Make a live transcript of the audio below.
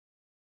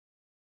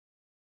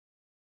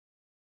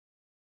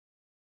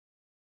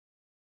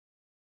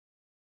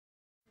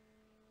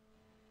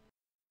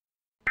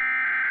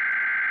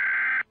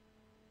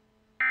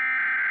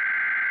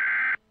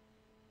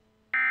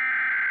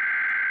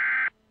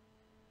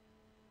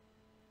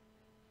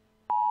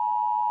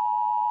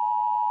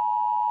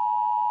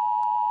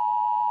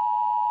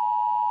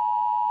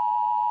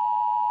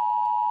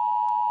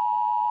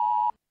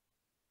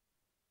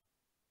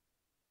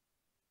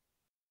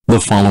The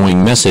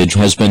following message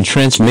has been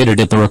transmitted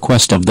at the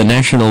request of the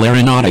National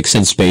Aeronautics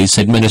and Space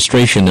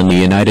Administration and the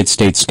United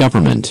States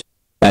government.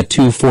 At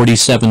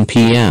 2:47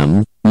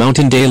 p.m.,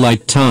 Mountain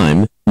Daylight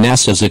Time,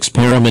 NASA's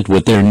experiment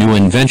with their new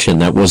invention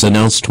that was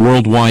announced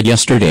worldwide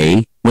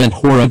yesterday, went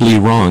horribly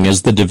wrong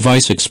as the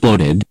device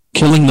exploded,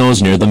 killing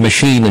those near the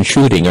machine and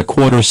shooting a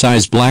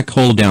quarter-sized black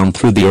hole down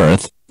through the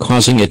Earth,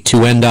 causing it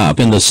to end up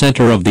in the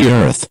center of the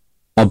Earth.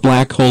 A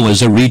black hole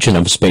is a region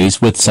of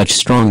space with such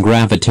strong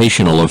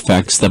gravitational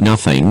effects that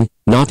nothing,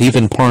 not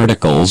even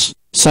particles,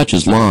 such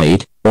as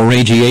light, or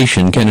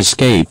radiation can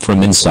escape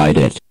from inside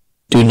it.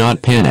 Do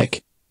not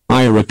panic.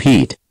 I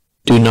repeat,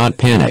 do not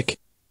panic.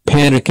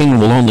 Panicking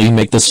will only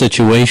make the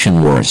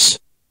situation worse.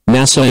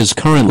 NASA is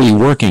currently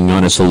working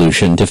on a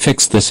solution to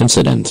fix this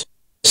incident.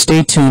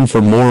 Stay tuned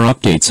for more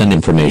updates and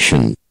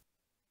information.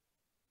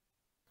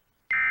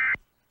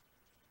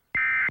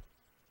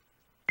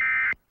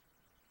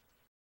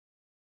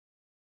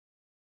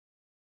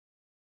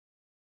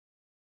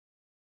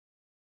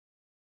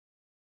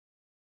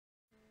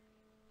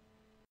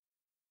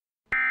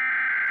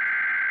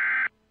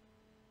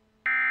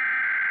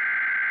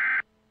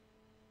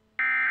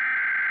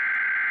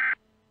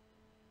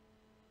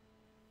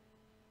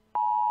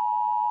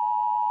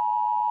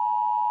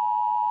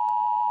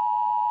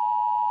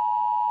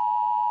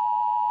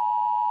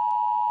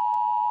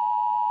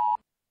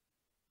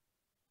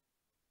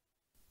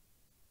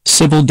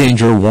 Civil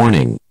danger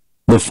warning.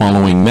 The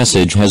following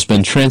message has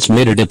been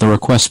transmitted at the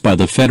request by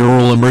the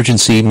Federal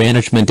Emergency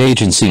Management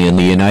Agency in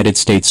the United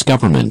States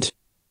government.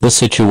 The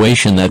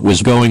situation that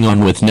was going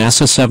on with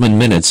NASA 7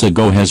 minutes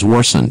ago has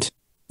worsened.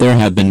 There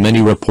have been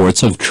many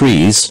reports of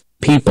trees,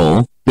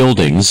 people,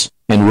 buildings,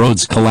 and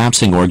roads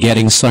collapsing or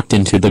getting sucked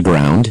into the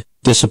ground,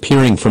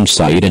 disappearing from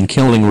sight and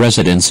killing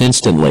residents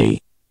instantly.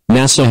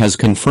 NASA has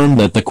confirmed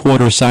that the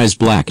quarter-sized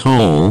black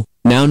hole,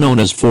 now known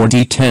as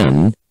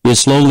 4D10, is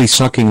slowly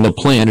sucking the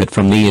planet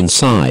from the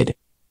inside.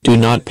 Do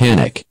not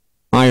panic.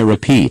 I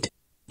repeat,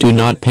 do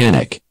not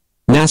panic.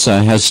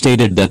 NASA has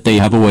stated that they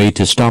have a way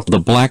to stop the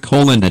black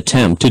hole and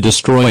attempt to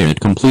destroy it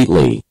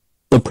completely.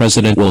 The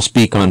President will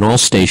speak on all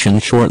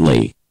stations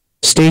shortly.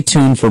 Stay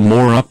tuned for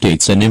more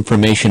updates and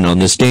information on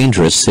this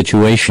dangerous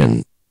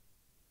situation.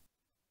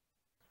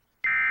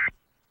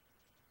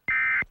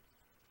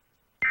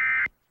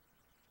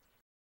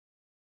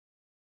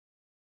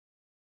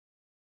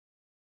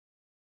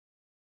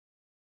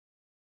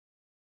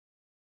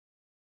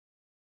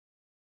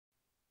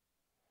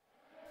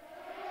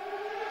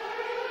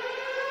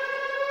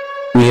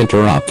 We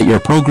interrupt your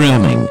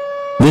programming.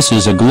 This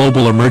is a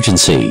global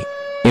emergency.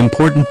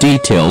 Important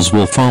details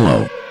will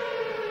follow.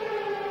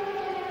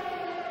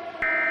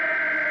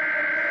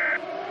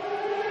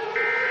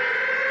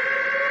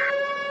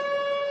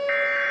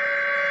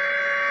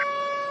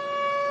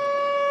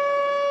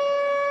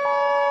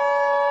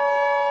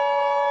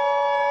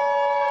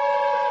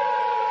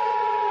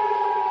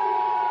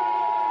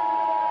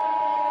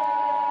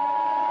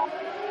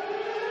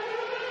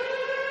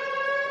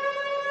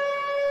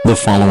 The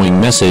following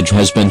message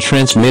has been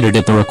transmitted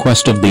at the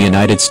request of the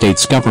United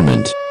States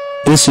government.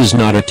 This is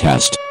not a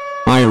test.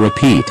 I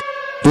repeat,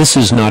 this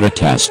is not a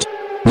test.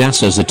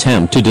 NASA's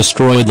attempt to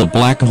destroy the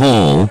black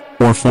hole,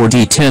 or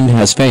 4D10,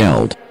 has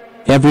failed.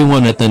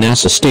 Everyone at the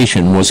NASA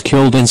station was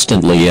killed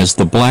instantly as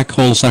the black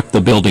hole sucked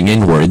the building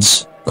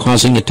inwards,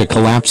 causing it to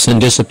collapse and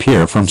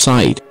disappear from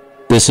sight.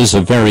 This is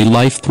a very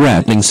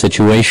life-threatening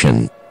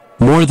situation.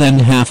 More than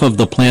half of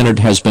the planet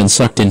has been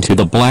sucked into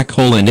the black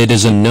hole and it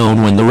is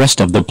unknown when the rest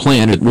of the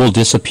planet will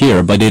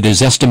disappear, but it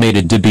is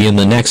estimated to be in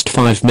the next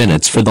 5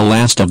 minutes for the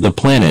last of the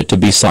planet to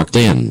be sucked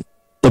in.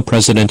 The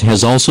President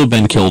has also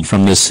been killed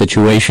from this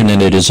situation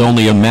and it is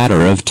only a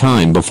matter of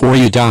time before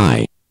you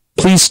die.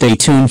 Please stay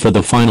tuned for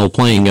the final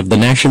playing of the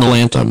national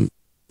anthem.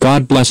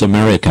 God bless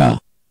America.